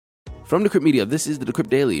From Decrypt Media, this is the Decrypt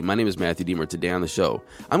Daily. My name is Matthew Deemer. Today on the show,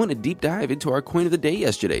 I'm going to deep dive into our coin of the day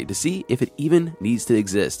yesterday to see if it even needs to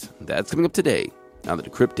exist. That's coming up today on the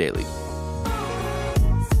Decrypt Daily.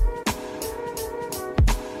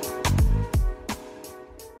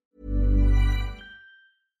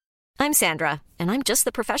 I'm Sandra, and I'm just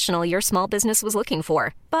the professional your small business was looking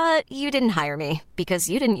for. But you didn't hire me because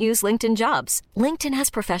you didn't use LinkedIn Jobs. LinkedIn has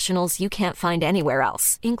professionals you can't find anywhere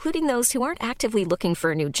else, including those who aren't actively looking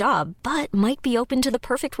for a new job, but might be open to the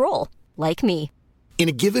perfect role, like me. In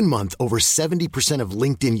a given month, over 70% of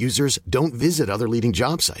LinkedIn users don't visit other leading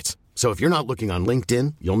job sites. So if you're not looking on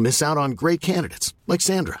LinkedIn, you'll miss out on great candidates like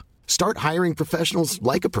Sandra. Start hiring professionals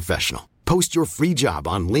like a professional. Post your free job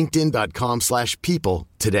on linkedin.com/people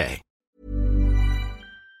today.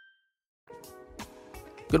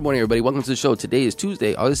 Good morning, everybody. Welcome to the show. Today is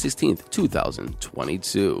Tuesday, August 16th,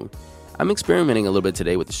 2022. I'm experimenting a little bit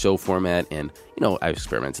today with the show format, and, I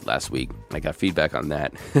experimented last week. I got feedback on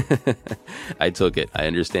that. I took it. I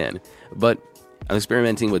understand. But I'm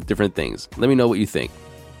experimenting with different things. Let me know what you think.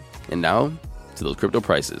 And now, to those crypto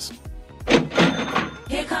prices.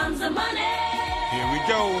 Here comes the money. Here we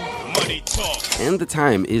go. Money talk. And the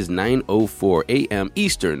time is 9:04 a.m.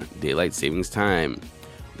 Eastern Daylight Savings Time.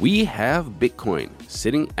 We have Bitcoin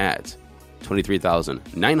sitting at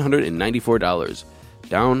 $23,994,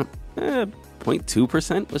 down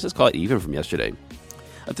 0.2%. Let's just call it even from yesterday.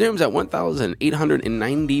 Ethereum's at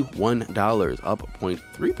 $1,891, up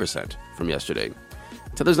 0.3% from yesterday.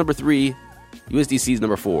 Tether's number 3, USDC is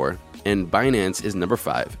number 4, and Binance is number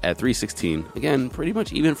 5 at 316. Again, pretty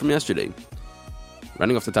much even from yesterday.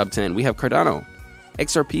 Running off the top 10, we have Cardano,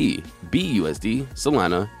 XRP, BUSD,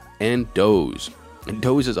 Solana, and Doge. And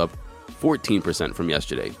Doge is up 14% from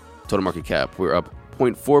yesterday. Total market cap, we're up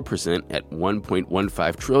 0.4% at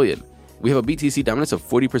 $1.15 trillion. We have a BTC dominance of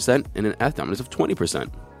 40% and an ETH dominance of 20%.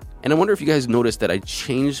 And I wonder if you guys noticed that I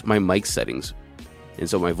changed my mic settings. And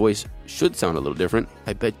so my voice should sound a little different.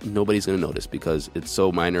 I bet nobody's going to notice because it's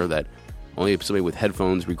so minor that only somebody with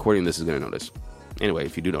headphones recording this is going to notice. Anyway,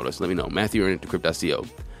 if you do notice, let me know. Matthew at Decrypt.co.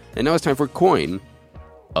 And now it's time for Coin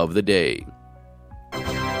of the Day.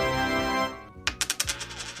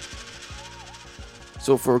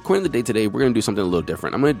 So for Coin of the Day today, we're going to do something a little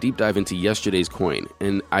different. I'm going to deep dive into yesterday's coin.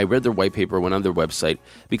 And I read their white paper, went on their website,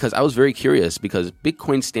 because I was very curious because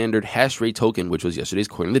Bitcoin Standard Hash Rate Token, which was yesterday's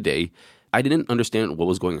Coin of the Day, I didn't understand what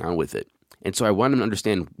was going on with it. And so I wanted to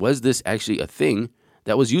understand, was this actually a thing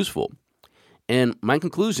that was useful? And my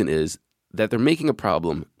conclusion is that they're making a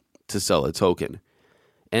problem to sell a token.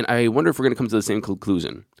 And I wonder if we're going to come to the same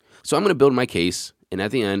conclusion. So I'm going to build my case. And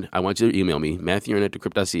at the end, I want you to email me,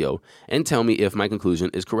 Matthew@Decrypt.co, and tell me if my conclusion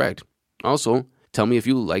is correct. Also, tell me if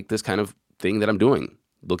you like this kind of thing that I'm doing,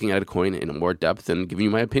 looking at a coin in more depth and giving you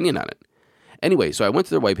my opinion on it. Anyway, so I went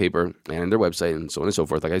to their white paper and their website and so on and so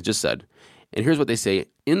forth, like I just said. And here's what they say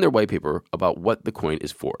in their white paper about what the coin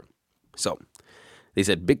is for. So, they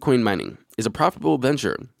said Bitcoin mining is a profitable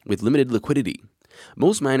venture with limited liquidity.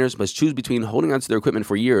 Most miners must choose between holding onto their equipment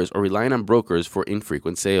for years or relying on brokers for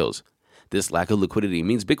infrequent sales. This lack of liquidity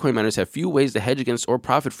means Bitcoin miners have few ways to hedge against or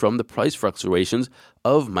profit from the price fluctuations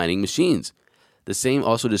of mining machines. The same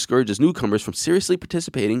also discourages newcomers from seriously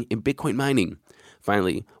participating in Bitcoin mining.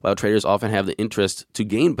 Finally, while traders often have the interest to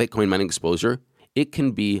gain Bitcoin mining exposure, it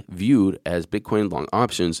can be viewed as Bitcoin long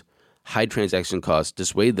options. High transaction costs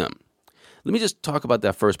dissuade them. Let me just talk about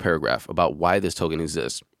that first paragraph about why this token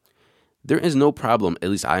exists. There is no problem,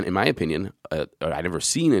 at least in my opinion, or I've never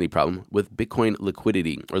seen any problem with Bitcoin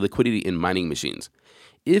liquidity or liquidity in mining machines.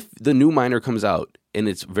 If the new miner comes out and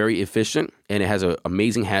it's very efficient and it has an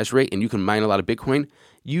amazing hash rate and you can mine a lot of Bitcoin,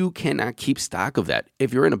 you cannot keep stock of that.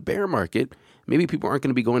 If you're in a bear market, maybe people aren't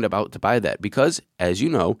going to be going about to buy that because, as you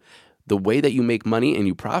know, the way that you make money and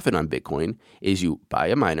you profit on Bitcoin is you buy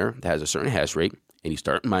a miner that has a certain hash rate and you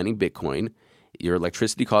start mining Bitcoin. Your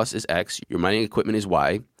electricity cost is X, your mining equipment is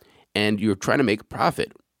Y, and you're trying to make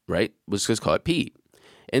profit, right? Let's just call it P.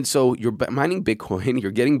 And so you're mining Bitcoin,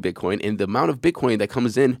 you're getting Bitcoin, and the amount of Bitcoin that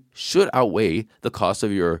comes in should outweigh the cost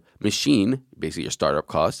of your machine, basically your startup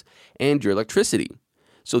costs, and your electricity.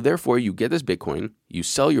 So therefore, you get this Bitcoin, you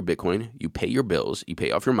sell your Bitcoin, you pay your bills, you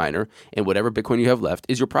pay off your miner, and whatever Bitcoin you have left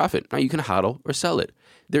is your profit. Now you can hodl or sell it.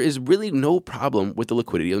 There is really no problem with the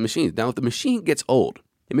liquidity of the machines. Now, if the machine gets old,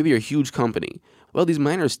 and maybe you're a huge company, well, these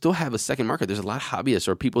miners still have a second market. There's a lot of hobbyists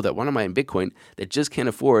or people that want to mine Bitcoin that just can't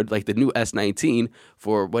afford like the new S19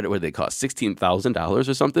 for what do they cost, $16,000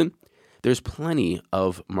 or something? There's plenty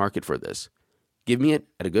of market for this. Give me it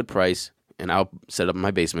at a good price and I'll set up in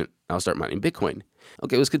my basement. I'll start mining Bitcoin.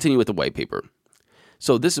 Okay, let's continue with the white paper.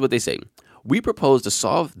 So this is what they say. We propose to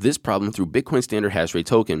solve this problem through Bitcoin Standard Hash Rate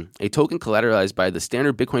Token, a token collateralized by the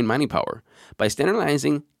standard Bitcoin mining power. By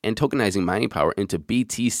standardizing and tokenizing mining power into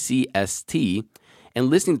BTCST and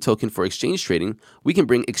listing the token for exchange trading, we can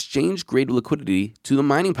bring exchange-grade liquidity to the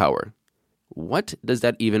mining power. What does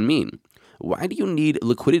that even mean? Why do you need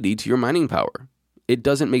liquidity to your mining power? It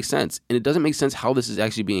doesn't make sense, and it doesn't make sense how this is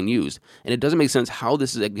actually being used, and it doesn't make sense how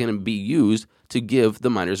this is going to be used to give the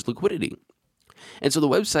miners liquidity. And so the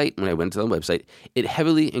website, when I went to the website, it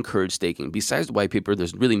heavily encouraged staking. Besides the white paper,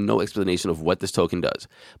 there's really no explanation of what this token does,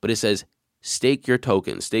 but it says stake your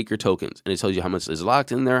tokens, and it tells you how much is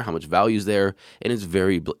locked in there, how much value is there, and it's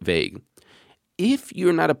very vague. If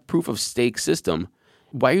you're not a proof of stake system,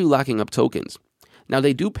 why are you locking up tokens? Now,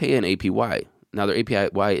 they do pay an APY. Now, their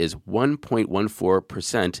APY is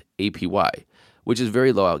 1.14% APY, which is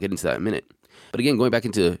very low. I'll get into that in a minute. But again, going back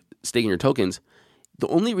into staking your tokens, the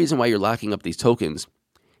only reason why you're locking up these tokens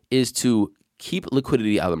is to keep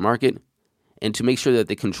liquidity out of the market and to make sure that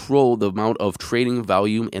they control the amount of trading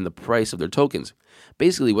volume and the price of their tokens.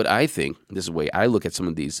 Basically, what I think, this is the way I look at some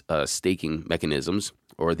of these staking mechanisms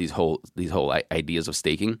or these whole ideas of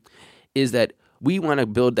staking, is that we want to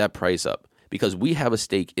build that price up because we have a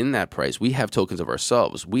stake in that price. We have tokens of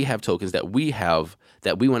ourselves. We have tokens that we have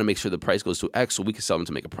that we want to make sure the price goes to X so we can sell them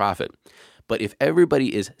to make a profit. But if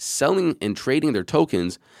everybody is selling and trading their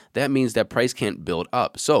tokens, that means that price can't build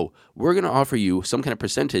up. So we're going to offer you some kind of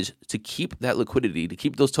percentage to keep that liquidity, to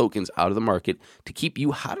keep those tokens out of the market, to keep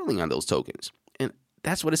you hodling on those tokens. And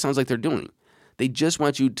that's what it sounds like they're doing. They just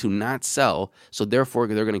want you to not sell, so therefore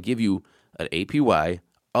they're going to give you an APY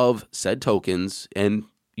of said tokens, and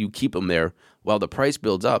you keep them there while the price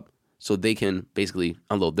builds up so they can basically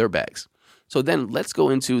unload their bags. So then let's go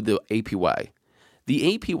into the APY.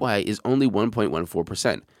 The APY is only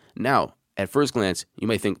 1.14%. Now, at first glance, you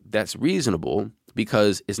might think that's reasonable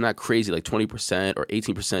because it's not crazy like 20% or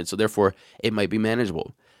 18%, so therefore it might be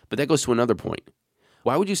manageable. But that goes to another point.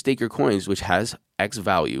 Why would you stake your coins, which has X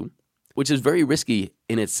value, which is very risky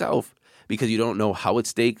in itself because you don't know how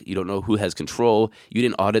it's staked, you don't know who has control, you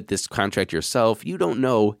didn't audit this contract yourself, you don't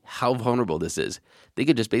know how vulnerable this is. They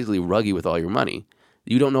could just basically rug you with all your money.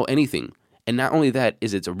 You don't know anything. And not only that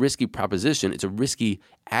is it's a risky proposition, it's a risky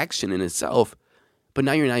action in itself, but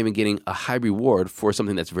now you're not even getting a high reward for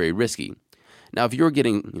something that's very risky. Now, if you're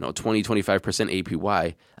getting, 20, 25%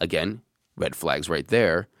 APY, again, red flags right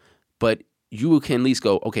there, but you can at least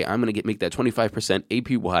go, okay, I'm going to make that 25%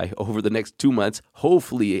 APY over the next 2 months.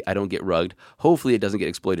 Hopefully I don't get rugged. Hopefully it doesn't get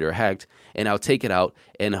exploited or hacked, and I'll take it out,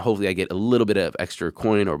 and hopefully I get a little bit of extra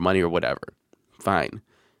coin or money or whatever. Fine.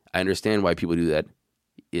 I understand why people do that.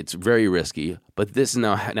 It's very risky, but this is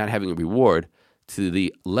now not having a reward to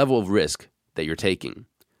the level of risk that you're taking.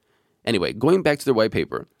 Anyway, going back to the white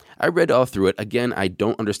paper, I read all through it. Again, I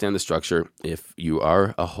don't understand the structure. If you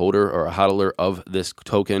are a holder or a hodler of this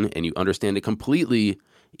token and you understand it completely,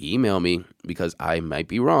 email me because I might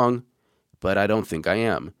be wrong, but I don't think I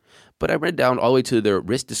am. But I read down all the way to their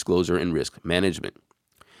risk disclosure and risk management.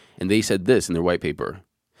 And they said this in their white paper.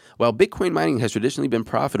 While Bitcoin mining has traditionally been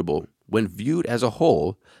profitable, when viewed as a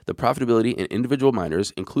whole, the profitability in individual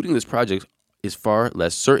miners, including this project, is far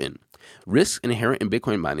less certain. Risks inherent in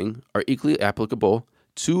Bitcoin mining are equally applicable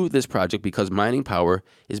to this project because mining power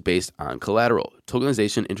is based on collateral.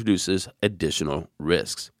 Tokenization introduces additional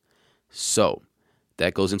risks. So,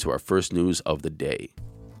 that goes into our first news of the day.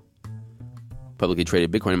 Publicly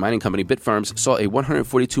traded Bitcoin mining company Bitfarms saw a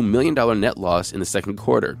 $142 million net loss in the second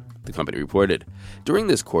quarter, the company reported. During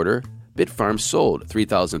this quarter, Bitfarms sold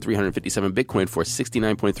 3,357 Bitcoin for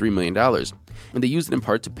 $69.3 million, and they used it in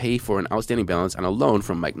part to pay for an outstanding balance on a loan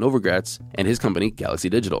from Mike Novogratz and his company, Galaxy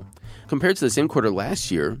Digital. Compared to the same quarter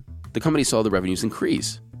last year, the company saw the revenues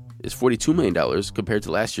increase. It's $42 million compared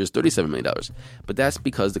to last year's $37 million. But that's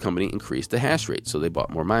because the company increased the hash rate, so they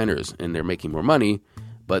bought more miners, and they're making more money,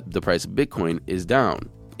 but the price of Bitcoin is down.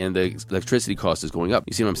 And the electricity cost is going up.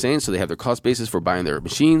 You see what I'm saying? So they have their cost basis for buying their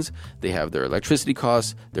machines. They have their electricity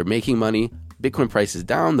costs. They're making money. Bitcoin price is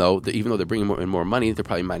down, though. Even though they're bringing more money, they're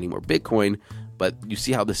probably mining more Bitcoin. But you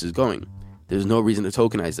see how this is going. There's no reason to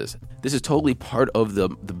tokenize this. This is totally part of the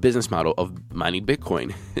business model of mining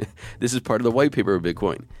Bitcoin. This is part of the white paper of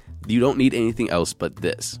Bitcoin. You don't need anything else but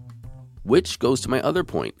this. Which goes to my other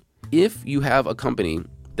point. If you have a company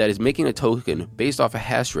that is making a token based off a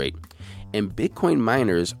hash rate, and Bitcoin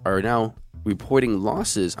miners are now reporting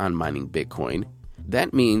losses on mining Bitcoin,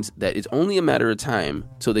 that means that it's only a matter of time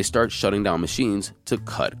till they start shutting down machines to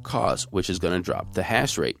cut costs, which is going to drop the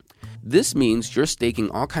hash rate. This means you're staking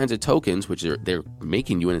all kinds of tokens, which they're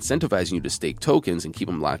making you and incentivizing you to stake tokens and keep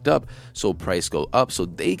them locked up so price go up so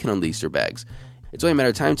they can unleash their bags. It's only a matter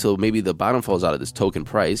of time till maybe the bottom falls out of this token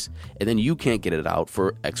price, and then you can't get it out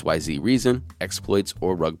for XYZ reason, exploits,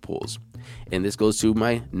 or rug pulls. And this goes to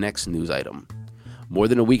my next news item. More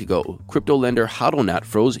than a week ago, crypto lender Hodlnaut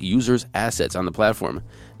froze users' assets on the platform.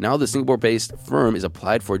 Now the Singapore-based firm is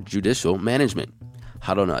applied for judicial management.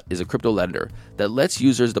 Hodlnaut is a crypto lender that lets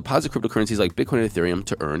users deposit cryptocurrencies like Bitcoin and Ethereum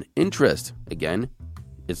to earn interest. Again,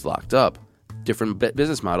 it's locked up. Different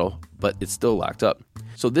business model, but it's still locked up.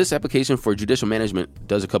 So this application for judicial management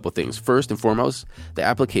does a couple things. First and foremost, the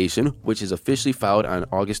application, which is officially filed on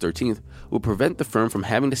August 13th, will prevent the firm from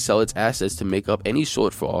having to sell its assets to make up any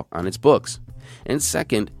shortfall on its books. And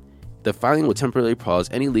second, the filing will temporarily pause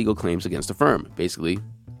any legal claims against the firm. Basically,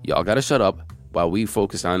 y'all gotta shut up while we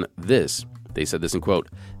focus on this. They said this in quote,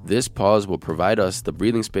 "This pause will provide us the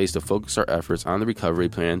breathing space to focus our efforts on the recovery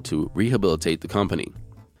plan to rehabilitate the company."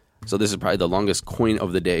 So this is probably the longest coin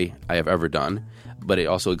of the day I have ever done, but it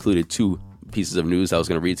also included two pieces of news I was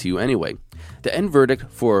going to read to you anyway. The end verdict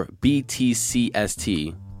for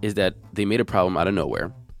BTCST is that they made a problem out of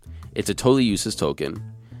nowhere. It's a totally useless token.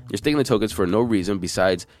 You're staking the tokens for no reason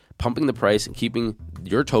besides pumping the price and keeping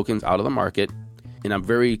your tokens out of the market, and I'm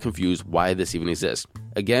very confused why this even exists.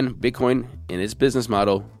 Again, Bitcoin and its business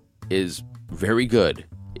model is very good.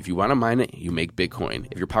 If you want to mine it, you make Bitcoin.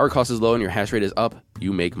 If your power cost is low and your hash rate is up,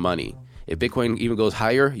 you make money. If Bitcoin even goes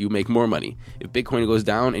higher, you make more money. If Bitcoin goes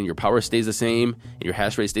down and your power stays the same and your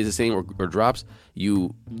hash rate stays the same or drops,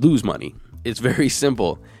 you lose money. It's very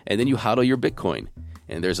simple. And then you hodl your Bitcoin.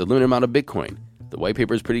 And there's a limited amount of Bitcoin. The white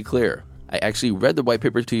paper is pretty clear. I actually read the white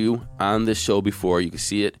paper to you on this show before. You can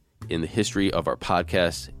see it in the history of our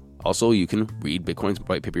podcast. Also, you can read Bitcoin's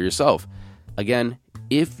white paper yourself. Again,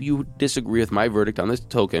 if you disagree with my verdict on this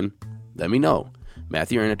token, let me know.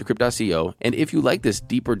 Matthew Aaron at Decrypt.co. And if you like this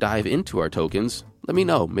deeper dive into our tokens, let me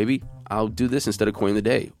know. Maybe I'll do this instead of coin of the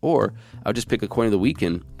day. Or I'll just pick a coin of the week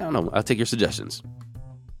and, I don't know, I'll take your suggestions.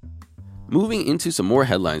 Moving into some more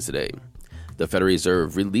headlines today. The Federal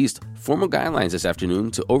Reserve released formal guidelines this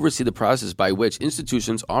afternoon to oversee the process by which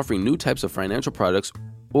institutions offering new types of financial products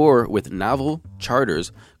or with novel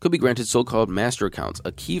charters could be granted so-called master accounts,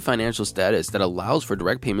 a key financial status that allows for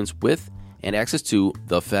direct payments with and access to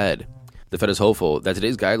the Fed. The Fed is hopeful that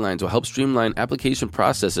today's guidelines will help streamline application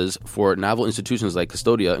processes for novel institutions like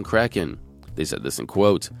Custodia and Kraken. They said this in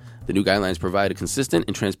quote, "The new guidelines provide a consistent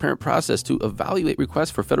and transparent process to evaluate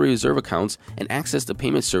requests for Federal Reserve accounts and access to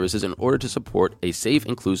payment services in order to support a safe,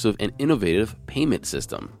 inclusive, and innovative payment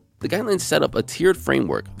system." The guidelines set up a tiered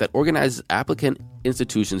framework that organizes applicant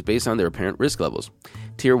institutions based on their apparent risk levels.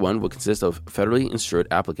 Tier 1 will consist of federally insured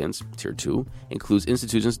applicants. Tier 2 includes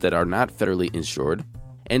institutions that are not federally insured.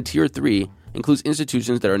 And Tier 3 includes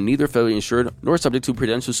institutions that are neither federally insured nor subject to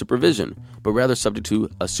prudential supervision, but rather subject to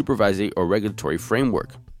a supervisory or regulatory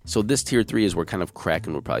framework. So this Tier 3 is where kind of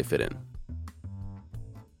Kraken would probably fit in.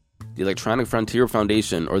 The Electronic Frontier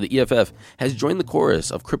Foundation, or the EFF, has joined the chorus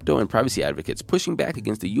of crypto and privacy advocates pushing back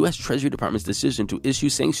against the U.S. Treasury Department's decision to issue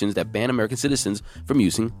sanctions that ban American citizens from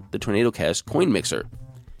using the Tornado Cash coin mixer.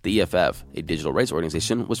 The EFF, a digital rights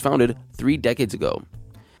organization, was founded 3 decades ago.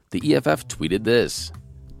 The EFF tweeted this.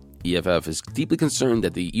 EFF is deeply concerned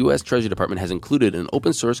that the U.S. Treasury Department has included an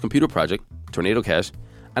open-source computer project, Tornado Cash,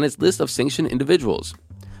 on its list of sanctioned individuals.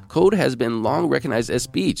 Code has been long recognized as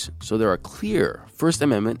speech, so there are clear First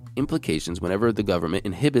Amendment implications whenever the government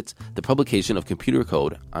inhibits the publication of computer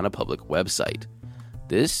code on a public website.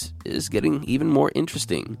 This is getting even more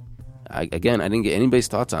interesting. I didn't get anybody's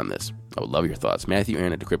thoughts on this. I would love your thoughts. Matthew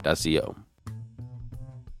Aaron at Decrypt.co.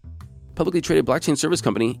 Publicly traded blockchain service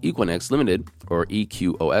company Equinix Limited, or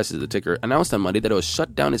EQOS is the ticker, announced on Monday that it will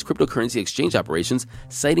shut down its cryptocurrency exchange operations,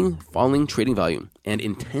 citing falling trading volume and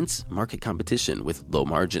intense market competition with low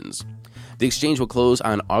margins. The exchange will close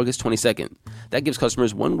on August 22nd. That gives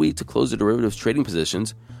customers 1 week to close their derivatives trading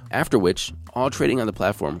positions, after which all trading on the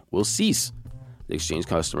platform will cease. The exchange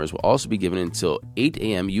customers will also be given until 8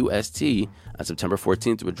 a.m. UST on September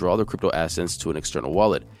 14th to withdraw their crypto assets to an external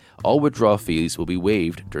wallet. All withdrawal fees will be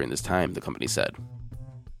waived during this time, the company said.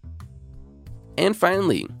 And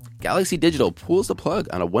finally, Galaxy Digital pulls the plug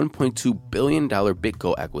on a $1.2 billion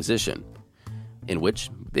BitGo acquisition, in which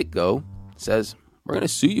BitGo says, "We're going to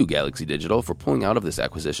sue you, Galaxy Digital, for pulling out of this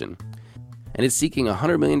acquisition." And it's seeking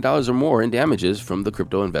 $100 million or more in damages from the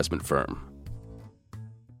crypto investment firm.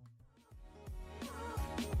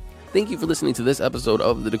 Thank you for listening to this episode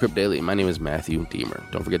of the Decrypt Daily. My name is Matthew Deemer.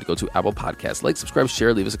 Don't forget to go to Apple Podcasts, like, subscribe,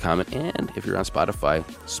 share, leave us a comment, and if you're on Spotify,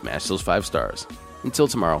 smash those 5 stars. Until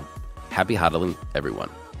tomorrow, happy hodling, everyone.